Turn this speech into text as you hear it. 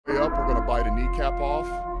bite a kneecap off,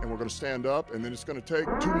 and we're going to stand up, and then it's going to take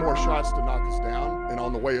 2 more shots to knock us down. And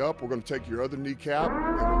on the way up, we're going to take your other kneecap,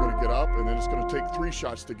 and we're going to get up, and then it's going to take 3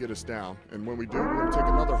 shots to get us down. And when we do, we're going to take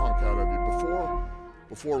another hunk out of you.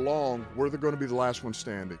 Before long, we're going to be the last one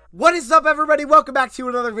standing. What is up, everybody? Welcome back to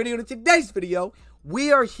another video. In today's video,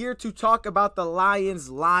 we are here to talk about the Lions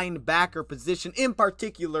linebacker position. In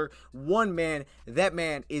particular, one man. That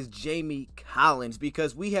man is Jamie Collins,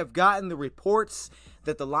 because we have gotten the reports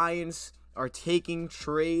that the Lions are taking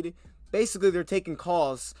trade. Basically, they're taking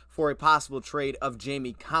calls for a possible trade of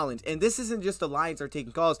Jamie Collins. And this isn't just the Lions are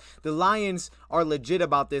taking calls. The Lions are legit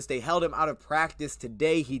about this. They held him out of practice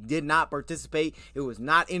today. He did not participate. It was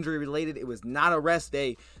not injury related. It was not a rest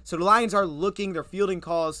day. So the Lions are looking, they're fielding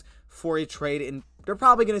calls for a trade, and they're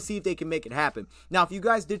probably going to see if they can make it happen. Now, if you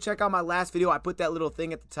guys did check out my last video, I put that little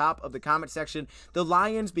thing at the top of the comment section. The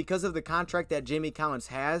Lions, because of the contract that Jamie Collins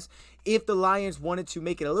has, if the Lions wanted to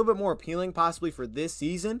make it a little bit more appealing, possibly for this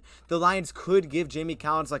season, the Lions could give Jamie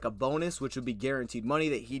Collins like a bonus, which would be guaranteed money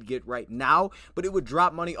that he'd get right now, but it would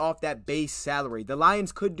drop money off that base salary. The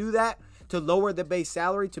Lions could do that to lower the base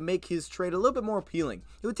salary to make his trade a little bit more appealing.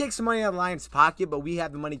 It would take some money out of the Lions' pocket, but we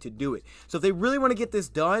have the money to do it. So if they really want to get this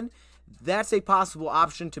done, that's a possible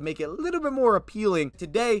option to make it a little bit more appealing.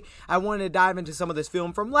 Today, I wanted to dive into some of this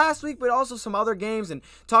film from last week, but also some other games, and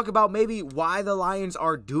talk about maybe why the Lions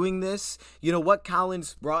are doing this, you know, what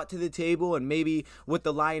Collins brought to the table, and maybe what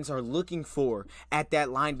the Lions are looking for at that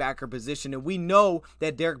linebacker position. And we know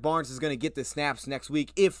that Derek Barnes is going to get the snaps next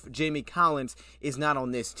week if Jamie Collins is not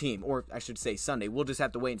on this team, or I should say Sunday. We'll just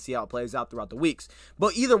have to wait and see how it plays out throughout the weeks.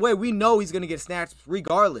 But either way, we know he's going to get snaps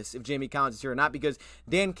regardless if Jamie Collins is here or not, because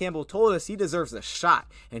Dan Campbell told us he deserves a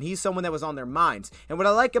shot, and he's someone that was on their minds. And what I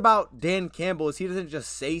like about Dan Campbell is he doesn't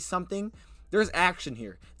just say something. There's action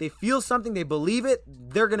here. They feel something, they believe it,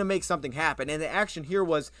 they're going to make something happen. And the action here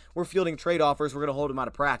was, we're fielding trade offers, we're going to hold them out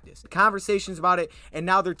of practice. Conversations about it, and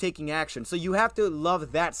now they're taking action. So you have to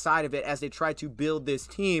love that side of it as they try to build this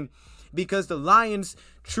team, because the Lions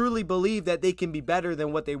truly believe that they can be better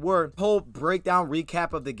than what they were. Whole breakdown,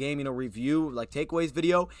 recap of the game, you know, review, like takeaways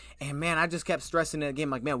video. And man, I just kept stressing in the game,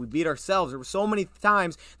 like, man, we beat ourselves. There were so many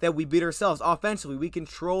times that we beat ourselves. Offensively, we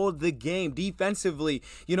controlled the game. Defensively,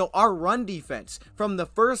 you know, our run defense from the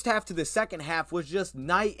first half to the second half was just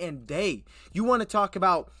night and day. You want to talk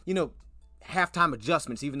about, you know, halftime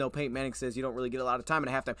adjustments, even though Peyton Manning says you don't really get a lot of time in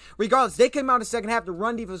a halftime. Regardless, they came out in the second half. The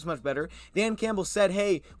run defense was much better. Dan Campbell said,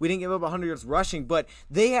 hey, we didn't give up 100 yards rushing, but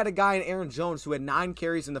they had a guy in Aaron Jones who had 9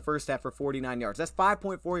 carries in the first half for 49 yards. That's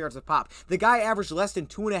 5.4 yards a pop. The guy averaged less than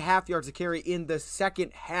 2.5 yards a carry in the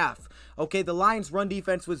second half. Okay, the Lions' run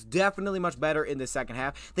defense was definitely much better in the second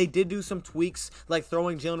half. They did do some tweaks, like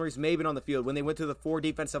throwing Jalen Reese-Maybin on the field when they went to the 4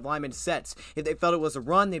 defensive lineman sets. If they felt it was a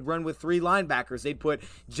run, they'd run with 3 linebackers. They'd put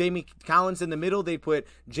Jamie Collins in the middle, they'd put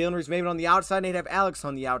Jalen Reese-Maybin on the outside, and they'd have Alex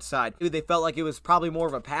on the outside. If they felt like it was probably more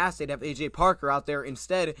of a pass, they'd have A.J. Parker out there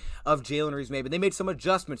instead of Jalen Reese-Maybin. They made some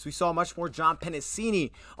adjustments. We saw much more John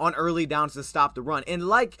Pennicini on early downs to stop the run. And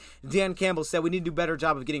like Dan Campbell said, we need to do a better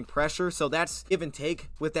job of getting pressure, so that's give and take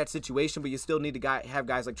with that situation, but you still need to have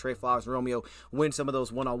guys like Trey Flowers and Romeo win some of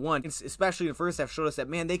those one-on-one. Especially in the first half, showed us that,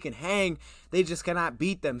 man, they can hang. They just cannot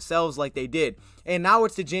beat themselves like they did. And now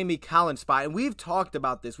it's the Jamie Collins spot, and we've talked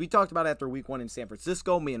about this. We talked about it after week 1 in San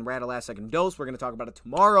Francisco. Me and Rad Last Second Dose, we're going to talk about it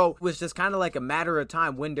tomorrow. It was just kind of like a matter of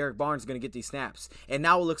time when Derek Barnes is going to get these snaps. And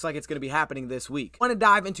now it looks like it's going to be happening this week. I want to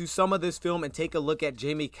dive into some of this film and take a look at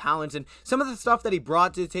Jamie Collins and some of the stuff that he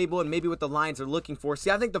brought to the table and maybe what the Lions are looking for. See,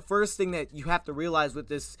 I think the first thing that you have to realize with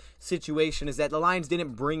this situation is that the Lions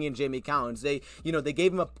didn't bring in Jamie Collins. They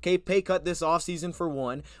gave him a pay cut this offseason for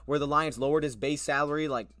one, where the Lions lowered his base salary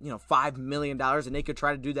like, $5 million, and they could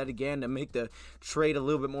try to do that again to make the trade a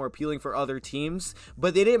little bit more appealing for other teams.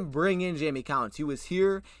 But they didn't bring in Jamie Collins. He was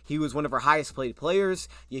here. He was one of our highest paid players.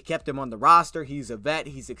 You kept him on the roster. He's a vet.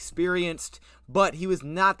 He's experienced. But he was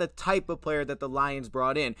not the type of player that the Lions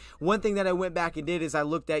brought in. One thing that I went back and did is I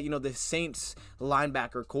looked at, the Saints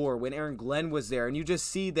linebacker core when Aaron Glenn was there. And you just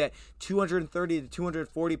see that 230 to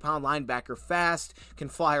 240 pound linebacker, fast, can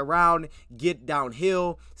fly around, get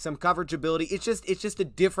downhill, some coverage ability. It's just a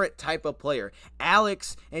different type of player.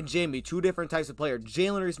 Alex and Jamie, 2 different types of player.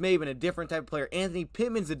 Jalen Reese-Maybin, a different type of player. Anthony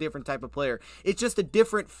Pittman's a different type of player. It's just a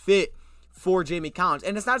different fit for Jamie Collins.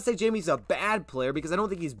 And it's not to say Jamie's a bad player, because I don't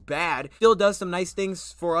think he's bad. Still does some nice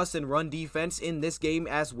things for us in run defense in this game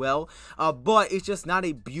as well. But it's just not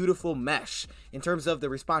a beautiful mesh in terms of the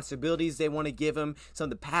responsibilities they want to give him, some of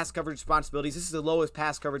the pass coverage responsibilities. This is the lowest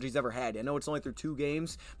pass coverage he's ever had. I know it's only through 2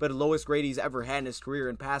 games, but the lowest grade he's ever had in his career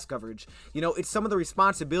in pass coverage. You know, it's some of the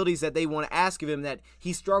responsibilities that they want to ask of him that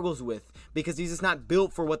he struggles with, because he's just not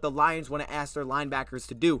built for what the Lions want to ask their linebackers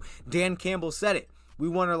to do. Dan Campbell said it. We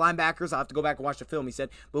want our linebackers, I'll have to go back and watch the film, he said,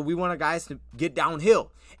 but we want our guys to get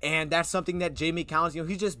downhill. And that's something that Jamie Collins, you know,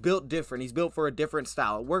 he's just built different. He's built for a different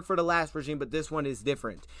style. It worked for the last regime, but this one is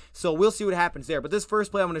different. So we'll see what happens there. But this first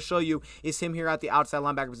play I'm going to show you is him here at the outside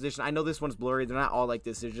linebacker position. I know this one's blurry. They're not all like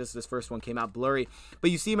this. It's just this first one came out blurry. But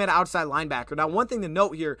you see him at outside linebacker. Now, one thing to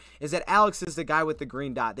note here is that Alex is the guy with the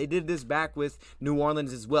green dot. They did this back with New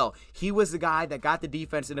Orleans as well. He was the guy that got the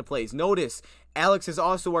defense into place. Notice, Alex is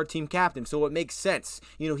also our team captain, so it makes sense.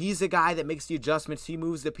 You know, he's the guy that makes the adjustments. He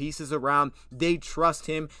moves the pieces around. They trust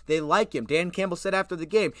him. They like him. Dan Campbell said after the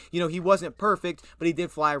game, you know, he wasn't perfect, but he did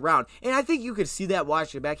fly around. And I think you could see that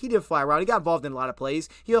watching it back. He did fly around. He got involved in a lot of plays.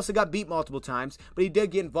 He also got beat multiple times, but he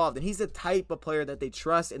did get involved. And he's the type of player that they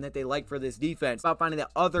trust and that they like for this defense. About finding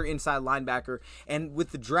that other inside linebacker. And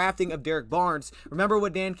with the drafting of Derek Barnes, remember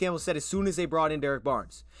what Dan Campbell said as soon as they brought in Derek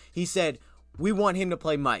Barnes? He said, we want him to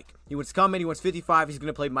play Mike. He wants to come in, he wants 55, he's going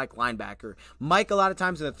to play Mike linebacker. Mike, a lot of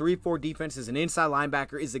times in the 3-4 defense, as an inside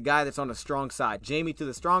linebacker, is the guy that's on the strong side. Jamie to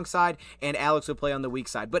the strong side, and Alex will play on the weak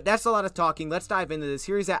side. But that's a lot of talking. Let's dive into this.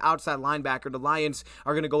 Here he's at outside linebacker. The Lions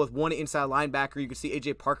are going to go with one inside linebacker. You can see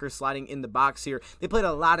A.J. Parker sliding in the box here. They played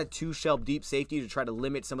a lot of 2-shell deep safety to try to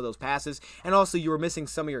limit some of those passes. And also, you were missing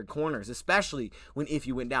some of your corners, especially if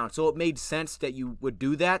you went down. So it made sense that you would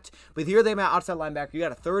do that. But here they're at outside linebacker. You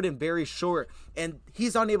got a third and very short, and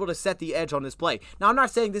he's unable to set the edge on this play. Now, I'm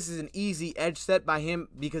not saying this is an easy edge set by him,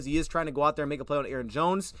 because he is trying to go out there and make a play on Aaron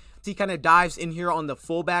Jones. He kind of dives in here on the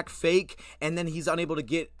fullback fake, and then he's unable to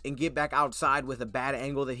get back outside with a bad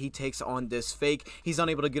angle that he takes on this fake. He's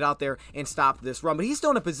unable to get out there and stop this run. But he's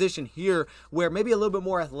still in a position here where maybe a little bit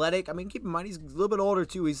more athletic. I mean, keep in mind, he's a little bit older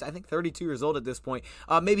too. He's, I think, 32 years old at this point.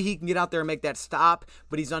 Maybe he can get out there and make that stop,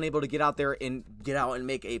 but he's unable to get out there and get out and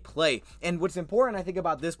make a play. And what's important, I think,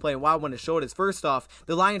 about this play and why I want to show it is, first off,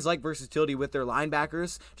 the Lions like versatility with their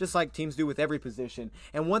linebackers, just like teams do with every position.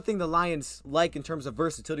 And one thing the Lions like in terms of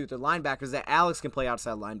versatility with their linebackers that Alex can play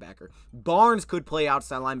outside linebacker. Barnes could play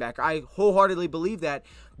outside linebacker. I wholeheartedly believe that,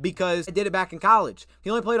 because I did it back in college. He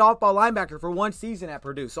only played off-ball linebacker for 1 season at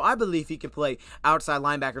Purdue, so I believe he can play outside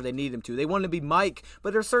linebacker if they need him to. They want him to be Mike,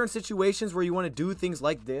 but there are certain situations where you want to do things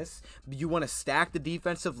like this. You want to stack the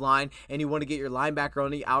defensive line, and you want to get your linebacker on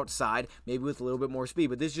the outside, maybe with a little bit more speed.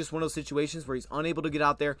 But this is just one of those situations where he's unable to get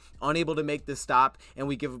out there, unable to make the stop, and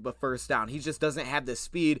we give him a first down. He just doesn't have the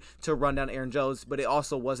speed to run down Aaron Jones, but it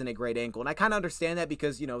also wasn't a great ankle. And I kind of understand that,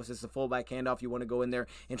 because, you know, it's just a fullback handoff. You want to go in there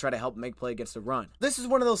and try to help make play against the run. This is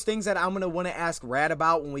one of those things that I'm going to want to ask Rad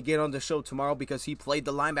about when we get on the show tomorrow, because he played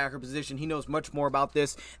the linebacker position. He knows much more about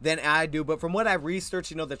this than I do. But from what I've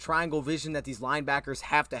researched, you know, the triangle vision that these linebackers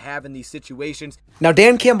have to have in these situations. Now,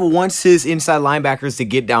 Dan Campbell wants his inside linebackers to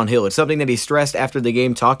get downhill. It's something that he stressed after the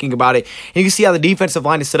game, talking about it. And you can see how the defensive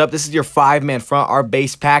line is set up. This is your 5-man front, our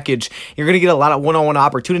base package. You're going to get a lot of one-on-one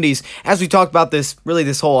opportunities. As we talked about this, really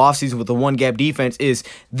this whole offseason with the one-gap defense, is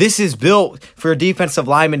this is built for a defensive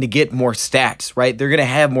lineman to get more stats, right? They're going to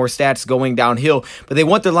have more stats going downhill, but they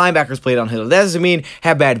want their linebackers to play downhill. That doesn't mean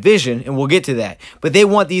have bad vision, and we'll get to that, but they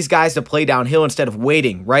want these guys to play downhill instead of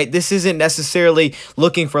waiting, right? This isn't necessarily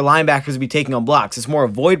looking for linebackers to be taking on blocks. It's more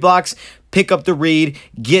avoid blocks, pick up the read,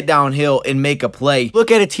 get downhill, and make a play.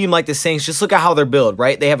 Look at a team like the Saints. Just look at how they're built,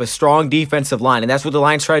 right? They have a strong defensive line, and that's what the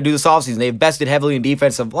Lions try to do this offseason. They invested heavily in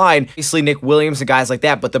defensive line. Obviously, Nick Williams and guys like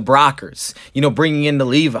that, but the Brockers, you know, bringing in the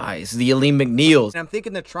Levi's, the Aleem McNeils. And I'm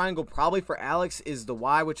thinking the triangle probably for Alex is the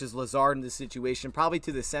Y, which is Lazard in this situation, probably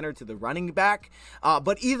to the center, to the running back.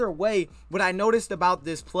 But either way, what I noticed about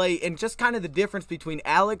this play, and just kind of the difference between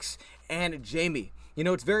Alex and Jamie, you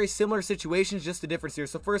know, it's very similar situations, just the difference here.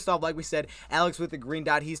 So first off, like we said, Alex with the green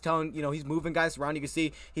dot, he's telling, you know, he's moving guys around. You can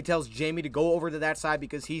see he tells Jamie to go over to that side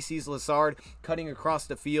because he sees Lazard cutting across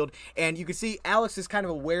the field. And you can see Alex is kind of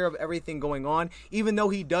aware of everything going on, even though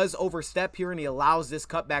he does overstep here and he allows this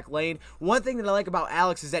cutback lane. One thing that I like about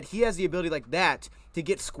Alex is that he has the ability like that to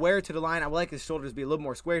get square to the line. I would like his shoulders to be a little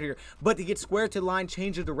more squared here, but to get square to the line,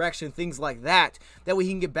 change of direction, things like that. That way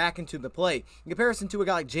he can get back into the play. In comparison to a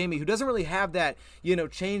guy like Jamie, who doesn't really have that, you know,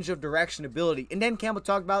 change of direction ability. And then Campbell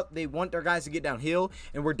talked about they want their guys to get downhill,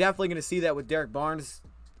 and we're definitely going to see that with Derek Barnes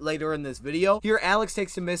later in this video. Here, Alex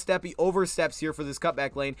takes a misstep. He oversteps here for this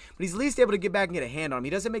cutback lane, but he's at least able to get back and get a hand on him. He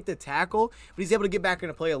doesn't make the tackle, but he's able to get back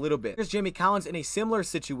into play a little bit. Here's Jamie Collins in a similar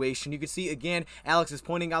situation. You can see, again, Alex is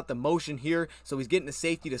pointing out the motion here, so he's getting the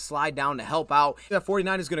safety to slide down to help out. That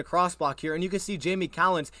 49 is going to cross block here, and you can see Jamie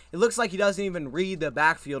Collins, it looks like he doesn't even read the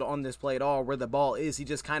backfield on this play at all, where the ball is. He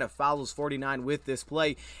just kind of follows 49 with this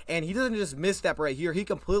play, and he doesn't just misstep right here. He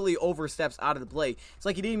completely oversteps out of the play. It's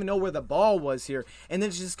like he didn't even know where the ball was here, and then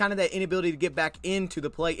it's just kind of that inability to get back into the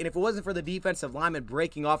play. And if it wasn't for the defensive lineman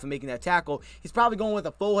breaking off and making that tackle, he's probably going with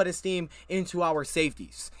a full head of steam into our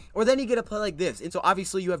safeties. Or then you get a play like this. And so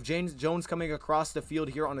obviously you have James Jones coming across the field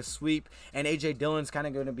here on a sweep, and A.J. Dillon's kind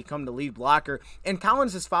of going to become the lead blocker, and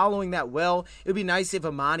Collins is following that well. It would be nice if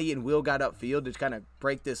Amani and Will got upfield to kind of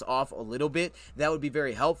break this off a little bit. That would be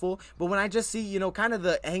very helpful. But when I just see, you know, kind of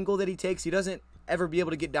the angle that he takes, he doesn't ever be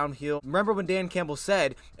able to get downhill. Remember when Dan Campbell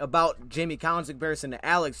said about Jamie Collins in comparison to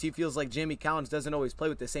Alex, he feels like Jamie Collins doesn't always play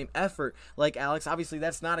with the same effort like Alex. Obviously,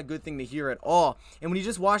 that's not a good thing to hear at all. And when you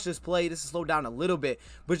just watch this play, this is slowed down a little bit,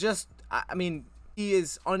 but just, I mean, he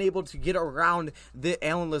is unable to get around the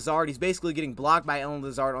Allen Lazard. He's basically getting blocked by Allen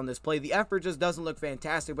Lazard on this play. The effort just doesn't look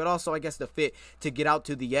fantastic, but also I guess the fit to get out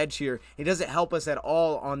to the edge here, it doesn't help us at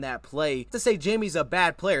all on that play. To say Jamie's a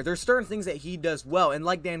bad player, there's certain things that he does well, and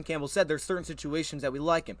like Dan Campbell said, there's certain situations that we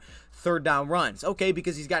like him. Third down runs, okay,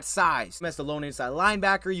 because he's got size. As the lone inside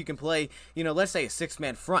linebacker, you can play, you know, let's say a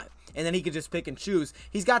 6-man front, and then he can just pick and choose.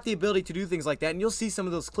 He's got the ability to do things like that, and you'll see some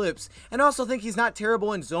of those clips. And I also think he's not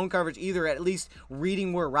terrible in zone coverage either, at least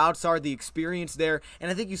reading where routes are, the experience there, and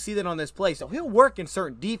I think you see that on this play. So he'll work in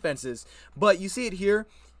certain defenses, but you see it here,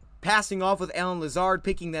 passing off with Allen Lazard,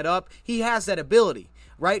 picking that up. He has that ability,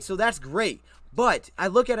 right? So that's great. But I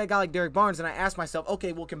look at a guy like Derek Barnes and I ask myself,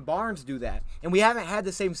 okay, well, can Barnes do that? And we haven't had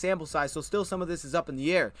the same sample size, so still some of this is up in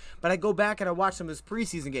the air. But I go back and I watch some of his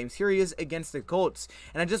preseason games. Here he is against the Colts.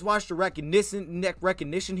 And I just watched the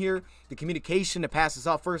recognition here, the communication to pass this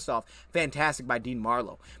off. First off, fantastic by Dean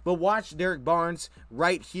Marlowe. But watch Derek Barnes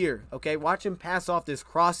right here, okay? Watch him pass off this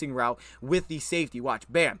crossing route with the safety. Watch,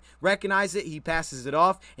 bam. Recognize it, he passes it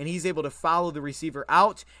off, and he's able to follow the receiver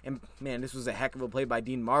out. And, man, this was a heck of a play by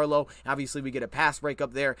Dean Marlowe. Obviously, we get a pass break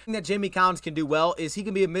up there. The thing that Jamie Collins can do well is he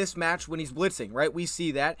can be a mismatch when he's blitzing, right? We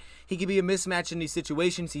see that. He can be a mismatch in these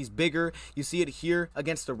situations. He's bigger. You see it here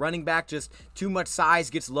against the running back. Just too much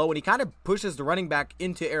size, gets low, and he kind of pushes the running back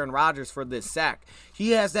into Aaron Rodgers for this sack.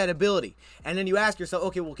 He has that ability. And then you ask yourself,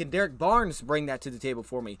 okay, well, can Derek Barnes bring that to the table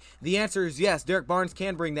for me? The answer is yes. Derek Barnes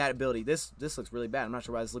can bring that ability. This looks really bad. I'm not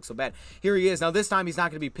sure why this looks so bad. Here he is. Now, this time he's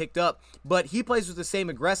not going to be picked up, but he plays with the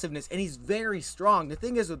same aggressiveness, and he's very strong. The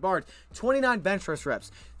thing is with Barnes, 29 bench press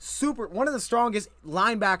reps. One of the strongest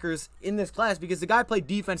linebackers in this class because the guy played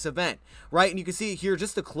defensive end, right? And you can see here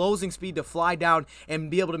just the closing speed to fly down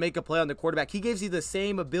and be able to make a play on the quarterback. He gives you the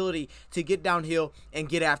same ability to get downhill and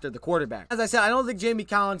get after the quarterback. As I said, I don't think Jamie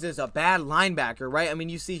Collins is a bad linebacker, right? I mean,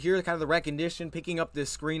 you see here kind of the recognition, picking up this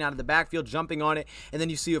screen out of the backfield, jumping on it, and then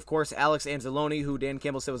you see, of course, Alex Anzalone, who Dan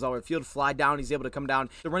Campbell said was all over the field, fly down. He's able to come down.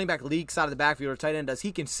 The running back leaks out of the backfield, or tight end does.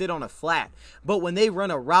 He can sit on a flat. But when they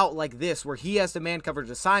run a route like this, where he has the man coverage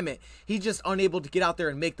assignment, he's just unable to get out there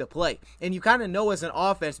and make the play. And you kind of know as an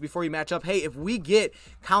offense before you match up, hey, if we get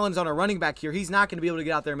Collins on a running back here, he's not going to be able to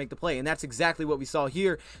get out there and make the play. And that's exactly what we saw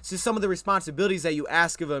here. It's just some of the responsibilities that you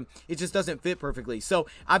ask of him, it just doesn't fit perfectly. So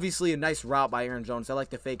obviously a nice route by Aaron Jones. I like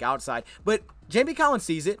the fake outside, but Jamie Collins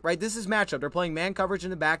sees it, right? This is matchup. They're playing man coverage in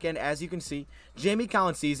the back end, as you can see. Jamie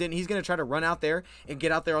Collins sees it, and he's going to try to run out there and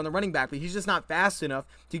get out there on the running back, but he's just not fast enough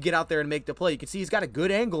to get out there and make the play. You can see he's got a good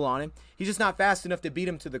angle on him. He's just not fast enough to beat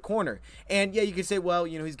him to the corner. And yeah, you can say, well,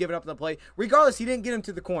 you know, he's giving up on the play. Regardless, he didn't get him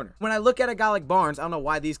to the corner. When I look at a guy like Barnes, I don't know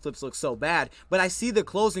why these clips look so bad, but I see the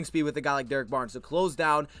closing speed with a guy like Derek Barnes. To close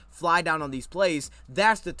down, fly down on these plays,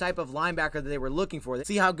 that's the type of linebacker that they were looking for.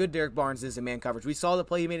 See how good Derek Barnes is in man coverage. We saw the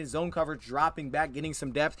play he made in zone coverage, dropping back, getting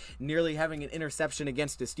some depth, nearly having an interception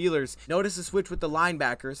against the Steelers. Notice the switch with the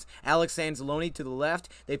linebackers. Alex Anzalone to the left.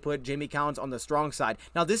 They put Jamie Collins on the strong side.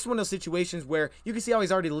 Now, this is one of those situations where you can see how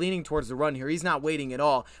he's already leaning towards the run here. He's not waiting at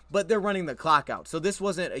all, but they're running the clock out. So this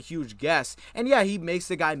wasn't a huge guess. And yeah, he makes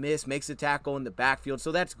the guy miss, makes a tackle in the backfield.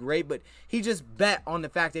 So that's great, but he just bet on the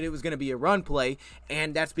fact that it was going to be a run play,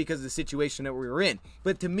 and that's because of the situation that we were in.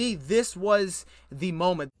 But to me, this was the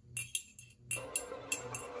moment.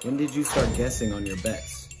 When did you start guessing on your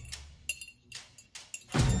bets?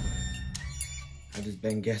 I've just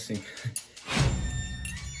been guessing.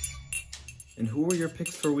 And who were your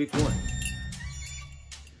picks for week 1?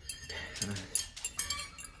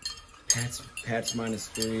 Pats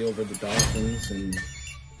 -3 over the Dolphins, and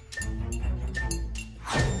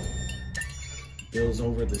Bills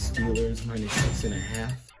over the Steelers,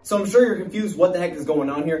 -6.5. So I'm sure you're confused what the heck is going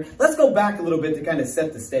on here. Let's go back a little bit to kind of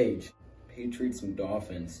set the stage. Patriots and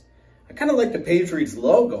Dolphins. I kind of like the Patriots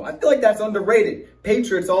logo. I feel like that's underrated.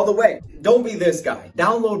 Patriots all the way. Don't be this guy.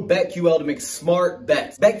 Download BetQL to make smart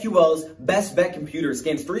bets. BetQL's best bet computer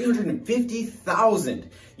scans 350,000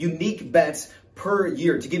 unique bets per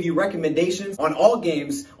year to give you recommendations on all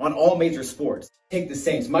games, on all major sports. Take the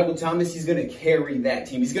Saints. Michael Thomas, he's going to carry that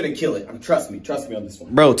team. He's going to kill it. Trust me on this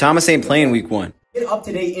one. Bro, Thomas ain't playing week 1. Get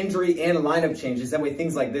up-to-date injury and lineup changes. That way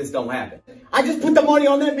things like this don't happen. I just put the money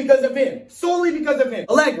on them because of him. Solely because of him.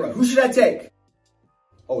 Allegra, who should I take?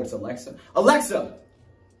 Oh, it's Alexa. Alexa!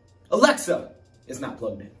 It's not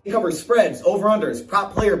plugged in. It covers spreads, over-unders,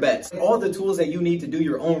 prop player bets, and all the tools that you need to do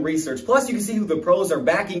your own research. Plus, you can see who the pros are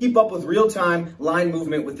backing. Keep up with real-time line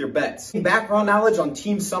movement with your bets. Background knowledge on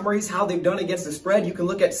team summaries, how they've done against the spread. You can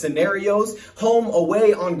look at scenarios, home,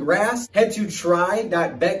 away, on grass. Head to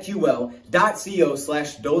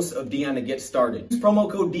try.betql.co/DoseOfDion to get started. Use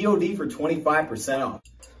promo code DOD for 25% off.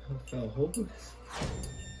 I felt hopeless.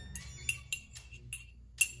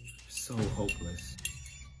 So hopeless.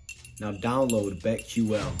 Now download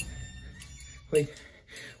BetQL. Wait.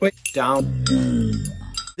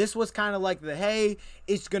 This was kind of like the, hey,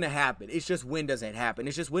 it's going to happen. It's just when does it happen?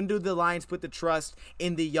 It's just when do the Lions put the trust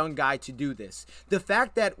in the young guy to do this? The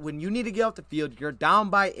fact that when you need to get off the field, you're down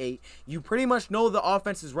by 8, you pretty much know the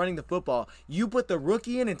offense is running the football. You put the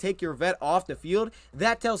rookie in and take your vet off the field,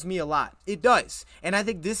 that tells me a lot. It does. And I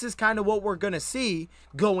think this is kind of what we're going to see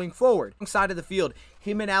going forward. Side of the field,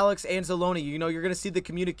 him and Alex Anzalone, you know, you're going to see the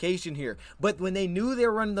communication here. But when they knew they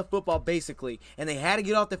were running the football basically, and they had to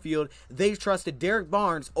get off the field, they trusted Derek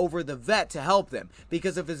Barnes over the vet to help them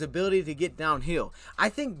because of his ability to get downhill. I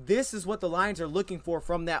think this is what the Lions are looking for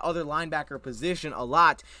from that other linebacker position a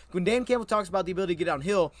lot. When Dan Campbell talks about the ability to get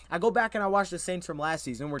downhill, I go back and I watch the Saints from last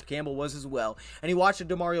season where Campbell was as well, and he watched a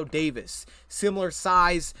Demario Davis, similar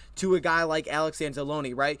size to a guy like Alex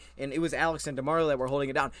Anzalone, right? And it was Alex and Demario that were holding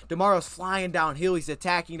it down. Demario's flying downhill, he's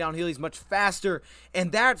attacking downhill, he's much faster,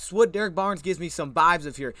 and that's what Derek Barnes gives me some vibes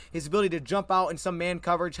of here. His ability to jump out in some man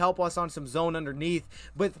coverage, help us on some zone underneath,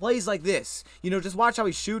 but plays like this, you know, just watch how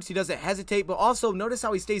he shoots, he doesn't hesitate, but also notice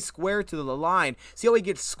how he stays square to the line. See how he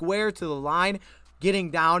gets square to the line?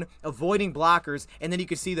 Getting down, avoiding blockers, and then you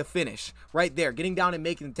can see the finish right there, getting down and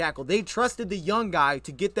making the tackle. They trusted the young guy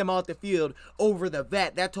to get them out the field over the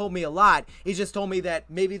vet. That told me a lot. It just told me that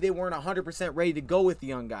maybe they weren't 100% ready to go with the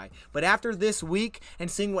young guy. But after this week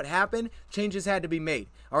and seeing what happened, changes had to be made.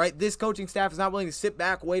 All right, this coaching staff is not willing to sit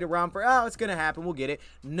back, wait around for, oh, it's going to happen, we'll get it.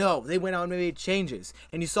 No, they went out and made changes.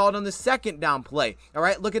 And you saw it on the second down play. All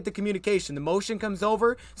right, look at the communication. The motion comes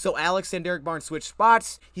over, so Alex and Derek Barnes switch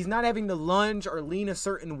spots. He's not having to lunge or lean a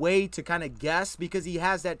certain way to kind of guess because he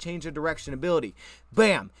has that change of direction ability.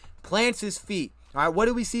 Bam, plants his feet. All right, what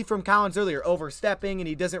did we see from Collins earlier? Overstepping, and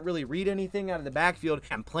he doesn't really read anything out of the backfield,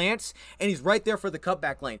 and plants, and he's right there for the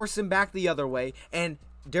cutback lane. Force him back the other way, and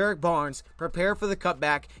Derek Barnes, prepare for the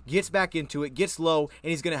cutback, gets back into it, gets low,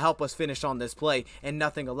 and he's going to help us finish on this play, and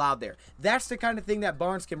nothing allowed there. That's the kind of thing that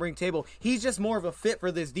Barnes can bring to the table. He's just more of a fit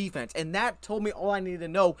for this defense, and that told me all I needed to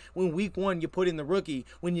know when week 1 you put in the rookie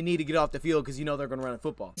when you need to get off the field because you know they're going to run a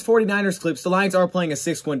football. 49ers clips, the Lions are playing a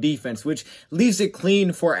 6-1 defense, which leaves it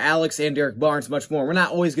clean for Alex and Derek Barnes much more. We're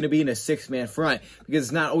not always going to be in a 6-man front because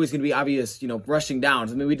it's not always going to be obvious, you know, rushing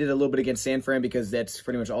downs. I mean, we did a little bit against San Fran because that's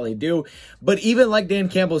pretty much all they do, but even like Dan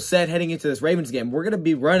Campbell said heading into this Ravens game, we're going to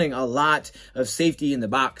be running a lot of safety in the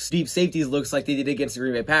box. Deep safeties looks like they did against the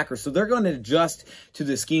Green Bay Packers, so they're going to adjust to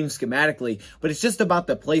the scheme schematically, but it's just about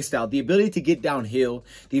the play style, the ability to get downhill,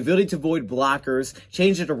 the ability to avoid blockers,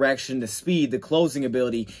 change the direction, the speed, the closing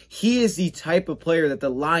ability. He is the type of player that the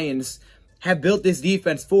Lions have built this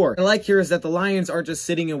defense for. What I like here is that the Lions aren't just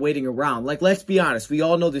sitting and waiting around. Like, let's be honest, we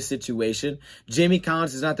all know this situation. Jamie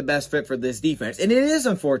Collins is not the best fit for this defense, and it is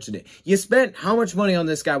unfortunate. You spent how much money on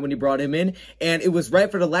this guy when you brought him in, and it was right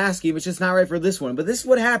for the last game. It's just not right for this one. But this is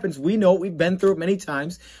what happens. We know it. We've been through it many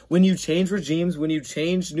times. When you change regimes, when you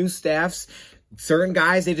change new staffs, certain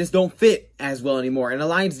guys, they just don't fit as well anymore. And the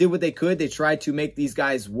Lions did what they could. They tried to make these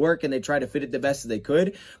guys work, and they tried to fit it the best that they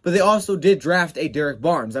could. But they also did draft a Derek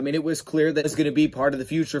Barnes. I mean, it was clear that it's going to be part of the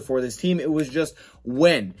future for this team. It was just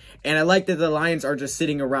when. And I like that the Lions are just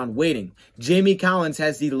sitting around waiting. Jamie Collins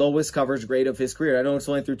has the lowest coverage grade of his career. I know it's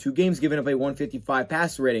only through 2 games, giving up a 155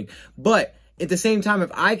 passer rating. But at the same time,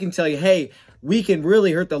 if I can tell you, hey, we can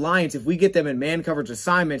really hurt the Lions if we get them in man coverage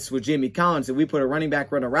assignments with Jamie Collins and we put a running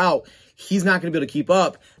back runner out, he's not going to be able to keep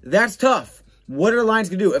up. That's tough. What are the Lions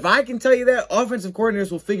going to do? If I can tell you that, offensive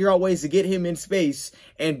coordinators will figure out ways to get him in space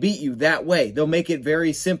and beat you that way. They'll make it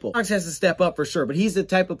very simple. Alex has to step up for sure, but he's the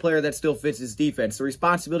type of player that still fits his defense. The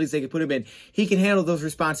responsibilities they can put him in, he can handle those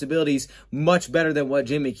responsibilities much better than what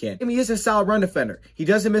Jimmy can. Jimmy is a solid run defender. He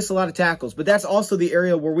doesn't miss a lot of tackles, but that's also the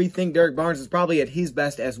area where we think Derek Barnes is probably at his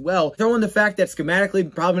best as well. Throw in the fact that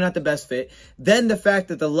schematically probably not the best fit, then the fact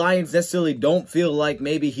that the Lions necessarily don't feel like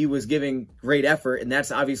maybe he was giving great effort, and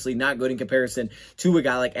that's obviously not good in comparison to a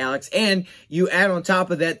guy like Alex. And you add on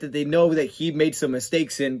top of that that they know that he made some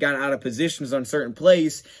mistakes and got out of positions on certain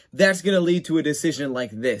plays, that's going to lead to a decision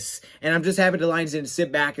like this. And I'm just happy the Lions didn't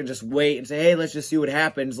sit back and just wait and say, hey, let's just see what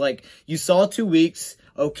happens. Like, you saw 2 weeks.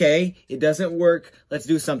 Okay, it doesn't work. Let's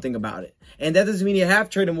do something about it. And that doesn't mean you have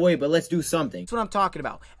to trade him away, but let's do something. That's what I'm talking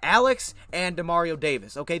about. Alex and Demario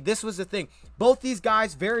Davis. Okay, this was the thing. Both these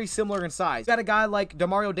guys very similar in size. You got a guy like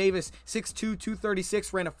Demario Davis, 6'2",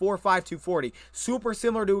 236, ran a 4.5, 240. Super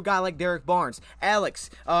similar to a guy like Derek Barnes. Alex,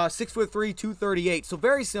 6'3", 238. So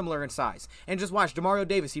very similar in size. And just watch, Demario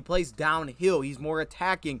Davis, he plays downhill. He's more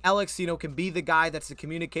attacking. Alex, you know, can be the guy that's the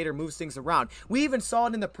communicator, moves things around. We even saw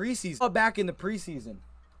it in the preseason. Back in the preseason.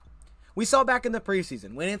 We saw back in the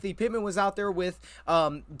preseason when Anthony Pittman was out there with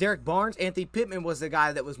Derek Barnes. Anthony Pittman was the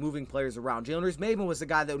guy that was moving players around. Jalen Reese-Maven was the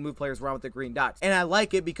guy that would move players around with the green dots. And I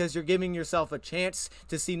like it because you're giving yourself a chance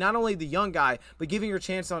to see not only the young guy, but giving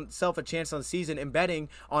yourself a chance on the season and betting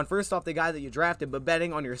on, first off, the guy that you drafted, but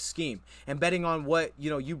betting on your scheme and betting on what, you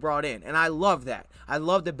know, you brought in. And I love that. I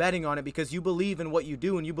love the betting on it because you believe in what you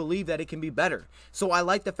do and you believe that it can be better. So I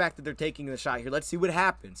like the fact that they're taking the shot here. Let's see what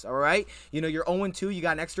happens, all right? You know, you're 0-2. You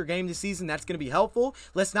got an extra game this season. That's going to be helpful.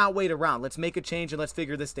 Let's not wait around. Let's make a change and let's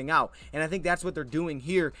figure this thing out. And I think that's what they're doing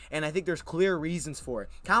here, and I think there's clear reasons for it.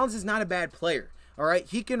 Collins is not a bad player, all right?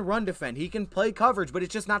 He can run defend. He can play coverage, but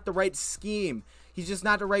it's just not the right scheme. He's just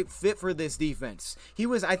not the right fit for this defense. He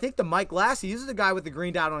was, I think, the Mike last season. He was the guy with the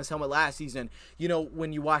green dot on his helmet last season. You know,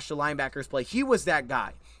 when you watch the linebackers play, he was that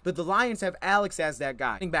guy. But the Lions have Alex as that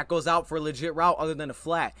guy. Running back goes out for a legit route other than a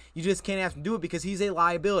flat. You just can't have him do it because he's a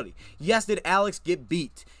liability. Yes, did Alex get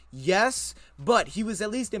beat? Yes, but he was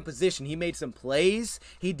at least in position. He made some plays.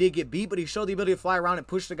 He did get beat, but he showed the ability to fly around and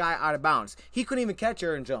push the guy out of bounds. He couldn't even catch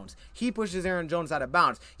Aaron Jones. He pushes Aaron Jones out of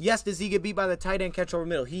bounds. Yes, does he get beat by the tight end catch over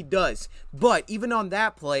middle? He does. But even on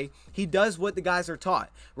that play, he does what the guys are taught,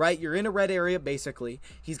 right? You're in a red area, basically.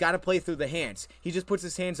 He's got to play through the hands. He just puts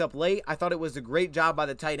his hands up late. I thought it was a great job by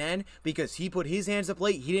the tight end because he put his hands up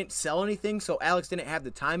late. He didn't sell anything, so Alex didn't have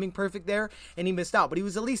the timing perfect there, and he missed out. But he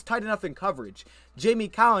was at least tight enough in coverage. Jamie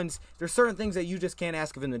Collins, there's certain things that you just can't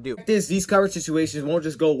ask of him to do. These coverage situations won't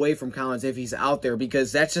just go away from Collins if he's out there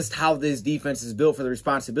because that's just how this defense is built for the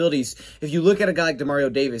responsibilities. If you look at a guy like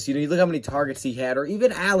Demario Davis, you know, you look how many targets he had, or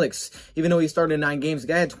even Alex, even though he started in 9 games, the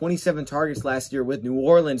guy had 27 targets last year with New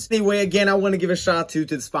Orleans. Anyway, again, I want to give a shout out to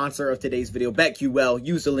the sponsor of today's video, BetQL.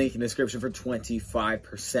 Use the link in the description for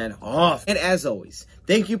 25% off. And as always,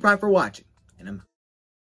 thank you, Prime, for watching, and I'm